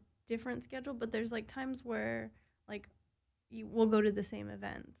have a different schedule, but there's like times where like we'll go to the same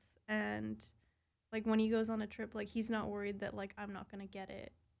events, and like when he goes on a trip, like he's not worried that like I'm not gonna get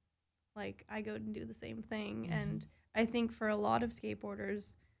it. Like I go and do the same thing, Mm-hmm. and I think for a lot of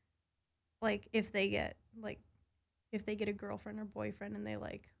skateboarders, like if they get a girlfriend or boyfriend and they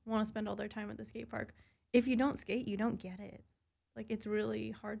like want to spend all their time at the skate park, if you don't skate, you don't get it. Like it's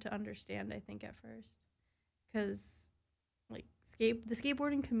really hard to understand, I think, at first, because like the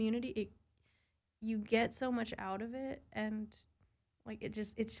skateboarding community, you get so much out of it, and like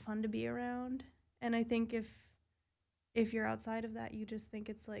it's fun to be around. And I think if you're outside of that, you just think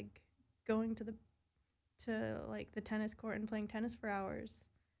it's like going to like the tennis court and playing tennis for hours,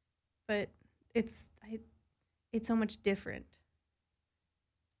 but it's so much different.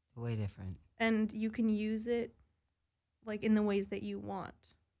 Way different. And you can use it like in the ways that you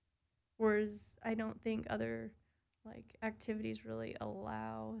want. Whereas I don't think other like activities really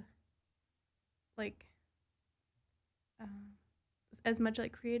allow like as much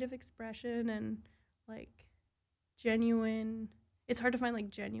like creative expression and like genuine. It's hard to find like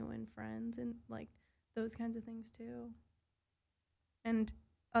genuine friends and like those kinds of things too. And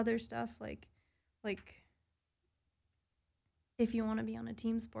other stuff like if you want to be on a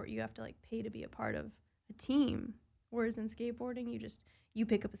team sport, you have to like pay to be a part of a team. Whereas in skateboarding, you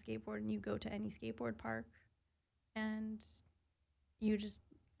pick up a skateboard and you go to any skateboard park, and you just,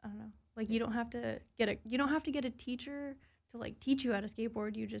 I don't know, like you don't have to get a teacher to like teach you how to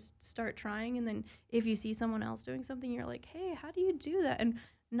skateboard. You just start trying, and then if you see someone else doing something, you're like, hey, how do you do that? And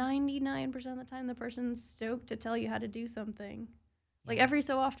 99% of the time, the person's stoked to tell you how to do something. Like every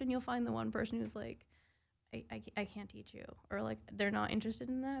so often, you'll find the one person who's like, I can't teach you, or like they're not interested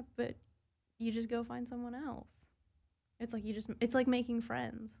in that, but you just go find someone else. It's like it's like making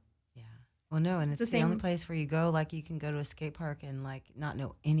friends. Yeah. Well, no, and It's it's the the only same. place where you go. Like, you can go to a skate park and like not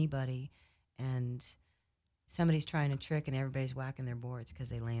know anybody, and somebody's trying a trick, and everybody's whacking their boards because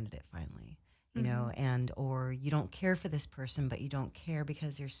they landed it finally. You know, Mhm. and or you don't care for this person, but you don't care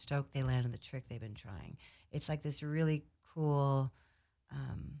because they're stoked they landed the trick they've been trying. It's like this really cool.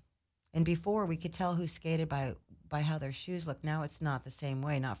 Um, and before we could tell who skated by how their shoes look. Now it's not the same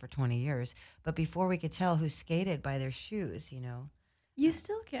way, not for 20 years. But before we could tell who skated by their shoes, you know. You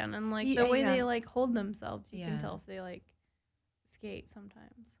still can, and like the Yeah, way yeah, they like hold themselves, you can yeah, tell if they like skate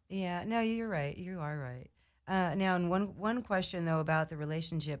sometimes. yeah. No, you're right. You are right. Now, and one question though about the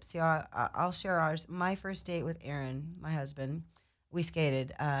relationship. See, I'll share ours. My first date with Aaron, my husband, we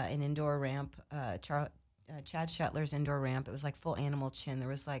skated an indoor ramp, Chad Shetler's indoor ramp. It was like full animal chin. There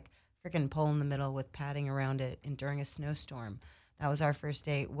was like freaking pole in the middle with padding around it, and during a snowstorm. That was our first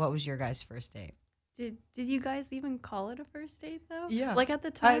date. What was your guys' first date? Did you guys even call it a first date though? Yeah. Like at the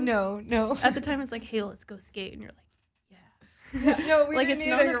I time, know, no. at the time it's like, hey, let's go skate, and you're like, Yeah, yeah. no, we Like didn't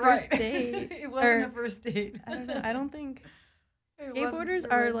it's either. not a You're first right. date. It wasn't Or a first date. I don't know. I don't think It wasn't. skateboarders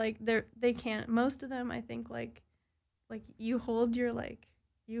You're are right. like they can't. Most of them, I think, like you hold your like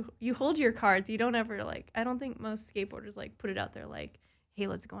you hold your cards. You don't ever like. I don't think most skateboarders like put it out there like, hey,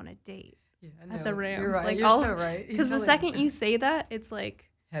 let's go on a date Yeah, at the no, ramp. you're right. Like You're all so right. because the Totally second you say that, it's like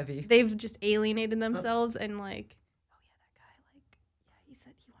heavy. they've just alienated themselves and like, oh yeah, that guy like yeah, he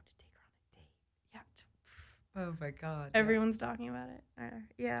said he wanted to take her on a date. Yeah, Oh my God. everyone's talking about it.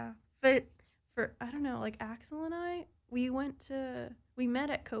 Yeah, but for I don't know, like Axel and I, we met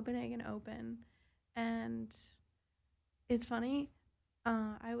at Copenhagen Open, and it's funny.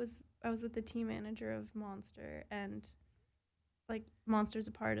 I was with the team manager of Monster, and like Monster's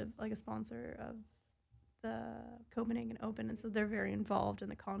a part of like a sponsor of the Copenhagen Open, and so they're very involved in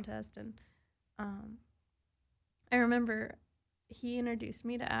the contest. And um, I remember he introduced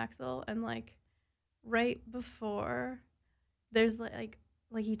me to Axel, and like right before, there's like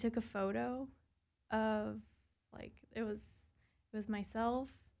he took a photo of like it was myself,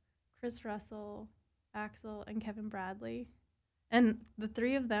 Chris Russell, Axel, and Kevin Bradley, and the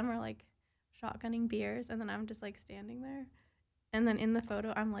three of them are like shotgunning beers, and then I'm just like standing there, and then in the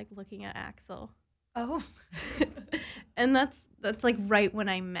photo I'm like looking at Axel. Oh. And that's like right when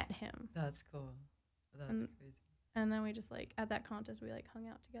I met him. That's cool. That's And- crazy. And then we just like at that contest we like hung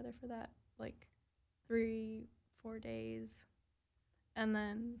out together for that like 3-4 days. And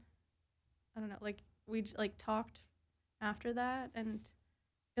then I don't know, like we like talked after that, and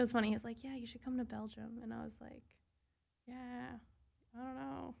it was funny. He's like, "Yeah, you should come to Belgium." And I was like, "Yeah, I don't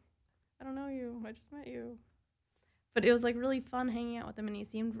know. I don't know you. I just met you." But it was like really fun hanging out with him, and he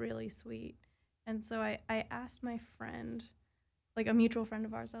seemed really sweet. And so I asked my friend, like a mutual friend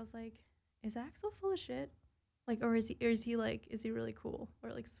of ours, I was like, "Is Axel full of shit? Like, or is he like, is he really cool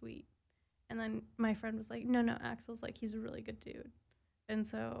or like sweet?" And then my friend was like, "No, Axel's like, he's a really good dude." And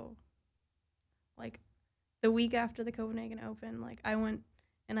so, like, the week after the Copenhagen Open, like I went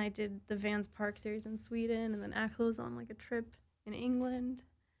and I did the Vans Park series in Sweden, and then Axel was on like a trip in England,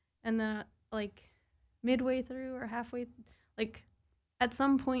 and then like midway through or halfway, like at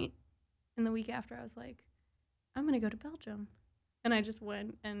some point in the week after, I was like, I'm gonna go to Belgium, and I just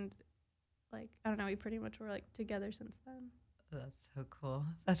went, and like I don't know, we pretty much were like together since then. That's so cool.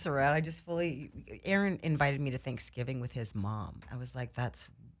 That's so rad. Aaron invited me to Thanksgiving with his mom. I was like, that's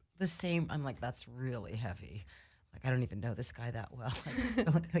the same. I'm like, that's really heavy. Like, I don't even know this guy that well.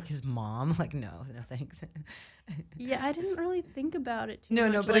 Like his mom. Like, no thanks. Yeah, I didn't really think about it too No,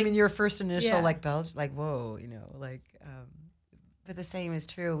 much. no, but like, I mean, your first initial, yeah. like, belch, like, whoa, like, but the same is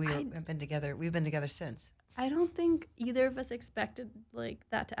true. Have been together. We've been together since. I don't think either of us expected like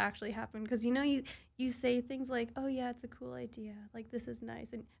that to actually happen, because you say things like, "Oh yeah, it's a cool idea. Like this is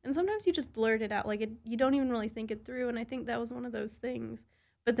nice," and sometimes you just blurt it out. Like you don't even really think it through. And I think that was one of those things.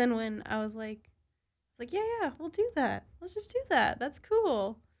 But then when I was like, it's like, yeah, we'll do that. Let's just do that. That's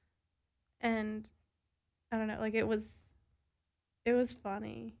cool. And I don't know, like it was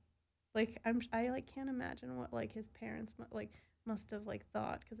funny. Like I like can't imagine what like his parents must have like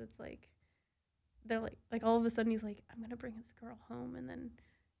thought, because it's like they're like all of a sudden he's like, I'm gonna bring this girl home, and then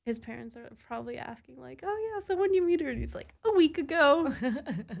his parents are probably asking like, oh yeah, so when did you meet her? And he's like, a week ago.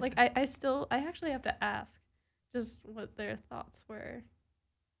 Like I actually have to ask just what their thoughts were.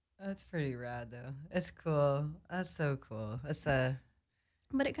 That's pretty rad, though. It's cool. That's so cool.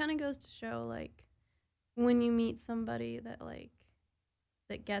 But it kind of goes to show like when you meet somebody that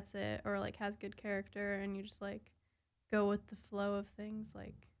gets it, or like has good character, and you just like go with the flow of things,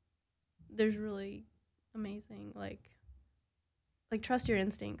 like there's really amazing like trust your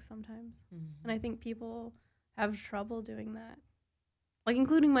instincts sometimes. And I think people have trouble doing that. like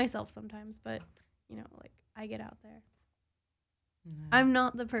including myself sometimes, but like I get out there. Mhm. I'm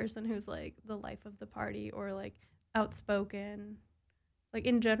not the person who's like the life of the party or like outspoken. Like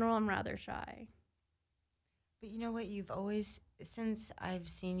in general, I'm rather shy. But you know what? You've always, since I've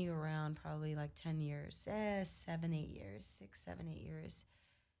seen you around probably like 10 years, 7, 8 years, 6, 7, 8 years,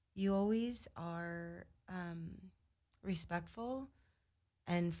 you always are respectful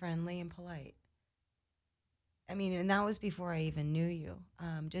and friendly and polite. I mean, and that was before I even knew you.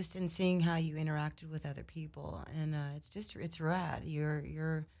 Just in seeing how you interacted with other people, and it's rad.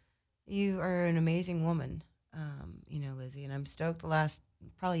 You are an amazing woman, Lizzie, and I'm stoked. The last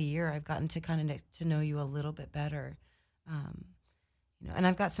probably year, I've gotten to kind of to know you a little bit better. Um, and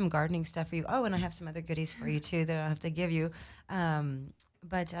I've got some gardening stuff for you. Oh, and I have some other goodies for you too that I'll have to give you.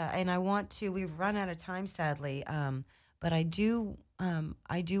 But and I want to. We've run out of time, sadly. But I do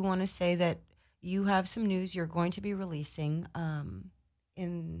want to say that you have some news you're going to be releasing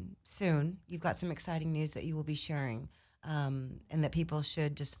in soon. You've got some exciting news that you will be sharing, and that people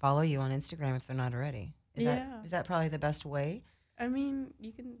should just follow you on Instagram if they're not already. Yeah. Is that probably the best way? I mean,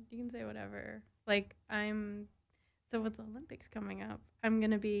 you can say whatever. Like so with the Olympics coming up, I'm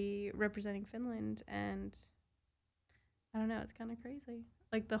gonna be representing Finland, and I don't know, it's kind of crazy.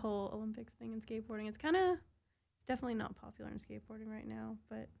 Like the whole Olympics thing in skateboarding, it's definitely not popular in skateboarding right now,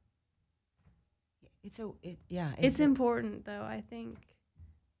 but it's important though. I think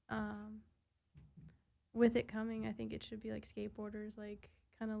um, with it coming, I think it should be like skateboarders like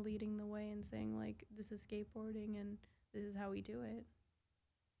kind of leading the way and saying like this is skateboarding and this is how we do it.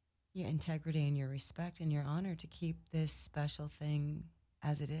 Your integrity and your respect and your honor to keep this special thing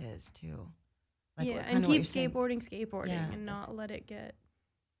as it is too. Like yeah, what, and what you're keep saying. skateboarding Yeah, and not let it get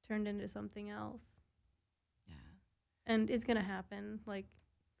turned into something else. Yeah. And it's gonna happen. Like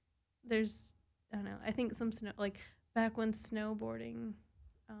there's I don't know. I think some snow like back when snowboarding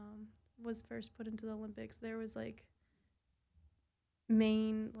was first put into the Olympics, there was like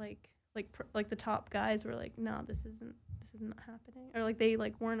main like the top guys were like, no, this isn't happening, or like they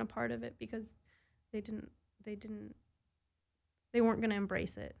like weren't a part of it because they didn't they didn't they weren't gonna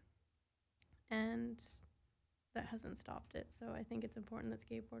embrace it, and that hasn't stopped it. So I think it's important that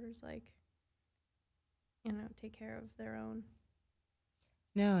skateboarders like take care of their own.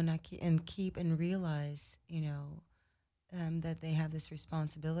 No, and keep and realize, that they have this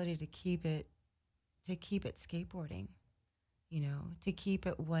responsibility to keep it skateboarding, to keep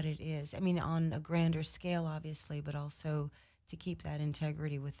it what it is. I mean, on a grander scale, obviously, but also to keep that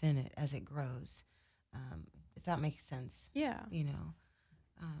integrity within it as it grows. If that makes sense, Yeah.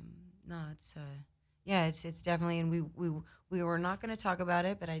 No, it's definitely, and we were not going to talk about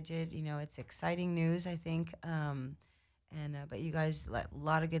it, but I did. It's exciting news, I think. But you guys, a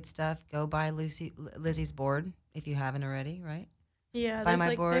lot of good stuff. Go buy Lizzie's board if you haven't already, right? Yeah, Buy there's my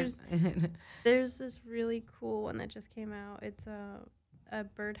like board. there's this really cool one that just came out. It's a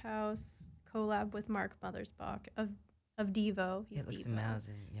birdhouse collab with Mark Mothersbach of Devo. He's It looks Devo.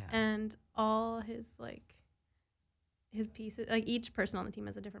 amazing, yeah. And all his pieces, like each person on the team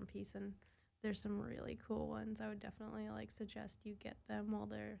has a different piece, and there's some really cool ones. I would definitely like suggest you get them while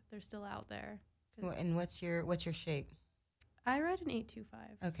they're still out there. And what's your shape? I ride an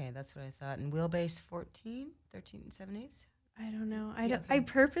 825. Okay, that's what I thought. And wheelbase 13 7/8. I don't know. Yeah, I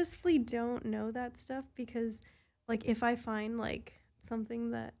purposefully don't know that stuff because, like, if I find like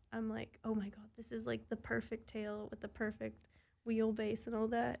something that I'm like, oh my god, this is like the perfect tail with the perfect wheelbase and all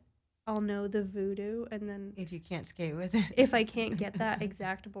that, I'll know the voodoo. And then if you can't skate with it, if I can't get that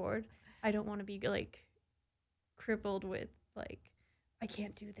exact board, I don't want to be like crippled with like, I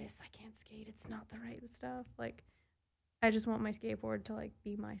can't do this, I can't skate, it's not the right stuff. Like, I just want my skateboard to like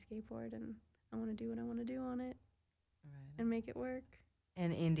be my skateboard, and I want to do what I want to do on it. Right. And make it work.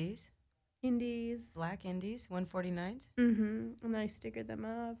 And indies, black indies, 149s. And then I stickered them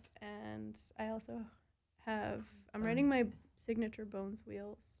up, and I also I'm writing my signature Bones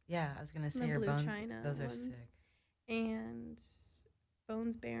wheels. Yeah, I was gonna say your blue Bones. China Those are ones. sick. And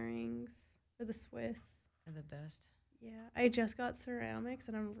Bones bearings for the Swiss. They're the best. Yeah, I just got ceramics,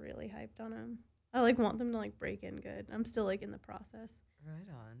 and I'm really hyped on them. I like want them to like break in good. I'm still like in the process. Right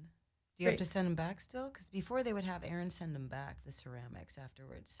on. Do you have to send them back still? Because before they would have Aaron send them back, the ceramics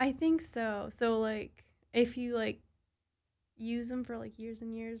afterwards. I think so. So like if you like use them for like years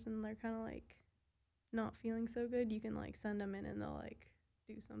and years and they're kind of like not feeling so good, you can like send them in and they'll like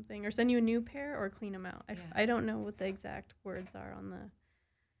do something or send you a new pair or clean them out. I don't know what the exact words are on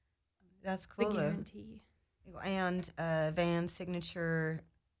That's cool. The guarantee. And Van signature.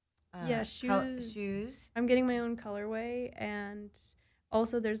 Shoes. I'm getting my own colorway, and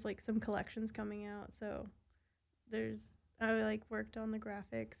also there's like some collections coming out. So there's I like worked on the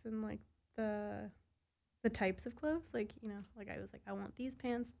graphics and like the types of clothes. Like, you know, like I was like, I want these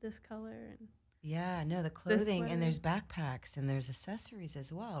pants this color and Yeah, no, the this clothing, and sweater. there's backpacks and there's accessories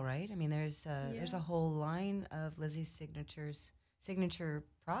as well, right? I mean, there's a Yeah. whole line of Lizzie's signature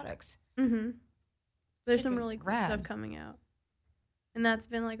products. Mhm. There's some Freaking really cool stuff rad. coming out. And that's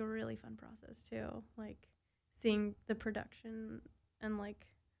been like a really fun process too. Like seeing the production and like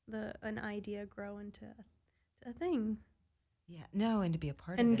the an idea grow into a thing Yeah, no, and to be a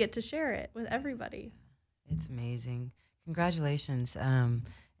part of and it. get to share it with everybody. It's amazing. Congratulations,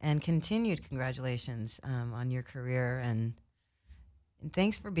 and continued congratulations on your career, and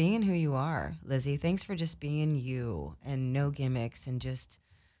thanks for being who you are, Lizzie. Thanks for just being you and no gimmicks and just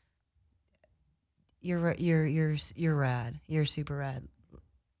you're rad. You're a super rad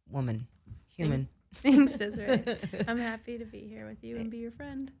woman, human. Thanks, Desiree. I'm happy to be here with you and be your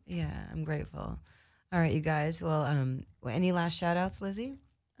friend. Yeah, I'm grateful. All right, you guys. Well, any last shout outs, Lizzie?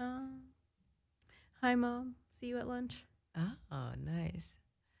 Um, Hi, Mom. See you at lunch. Oh, nice.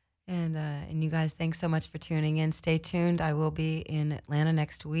 And you guys, thanks so much for tuning in. Stay tuned. I will be in Atlanta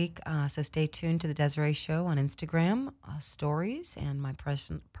next week, so stay tuned to the Desiree Show on Instagram stories and my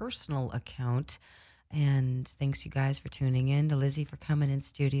personal account. And thanks, you guys, for tuning in. To Lizzie for coming in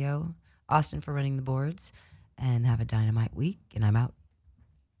studio, Austin for running the boards, and have a dynamite week. And I'm out.